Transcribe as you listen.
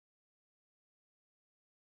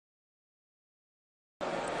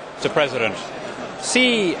Mr. President,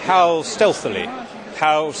 see how stealthily,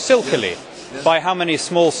 how silkily, by how many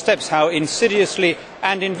small steps, how insidiously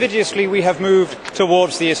and invidiously we have moved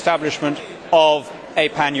towards the establishment of a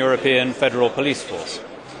pan-European federal police force.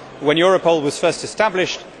 When Europol was first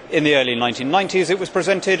established in the early 1990s, it was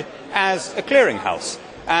presented as a clearinghouse,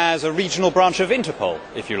 as a regional branch of Interpol,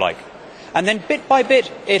 if you like. And then bit by bit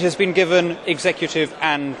it has been given executive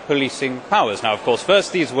and policing powers. Now, of course,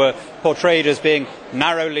 first these were portrayed as being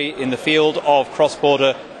narrowly in the field of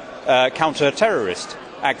cross-border counter-terrorist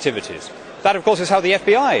activities. That, of course, is how the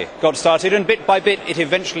FBI got started, and bit by bit it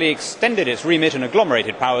eventually extended its remit and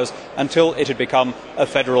agglomerated powers until it had become a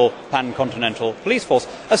federal pan-continental police force.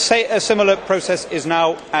 A similar process is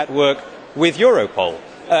now at work with Europol,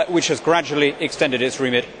 which has gradually extended its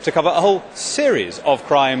remit to cover a whole series of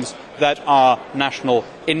crimes that are national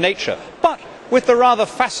in nature, but with the rather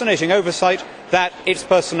fascinating oversight that its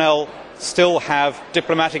personnel still have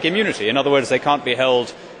diplomatic immunity. In other words, they can't be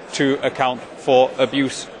held to account for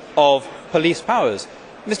abuse of police powers.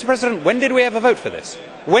 Mr. President, when did we ever vote for this?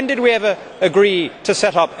 When did we ever agree to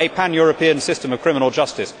set up a pan-European system of criminal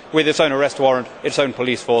justice with its own arrest warrant, its own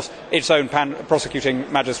police force, its own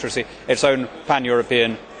prosecuting magistracy, its own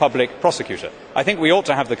pan-European public prosecutor? I think we ought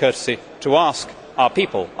to have the courtesy to ask our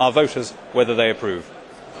people, our voters, whether they approve.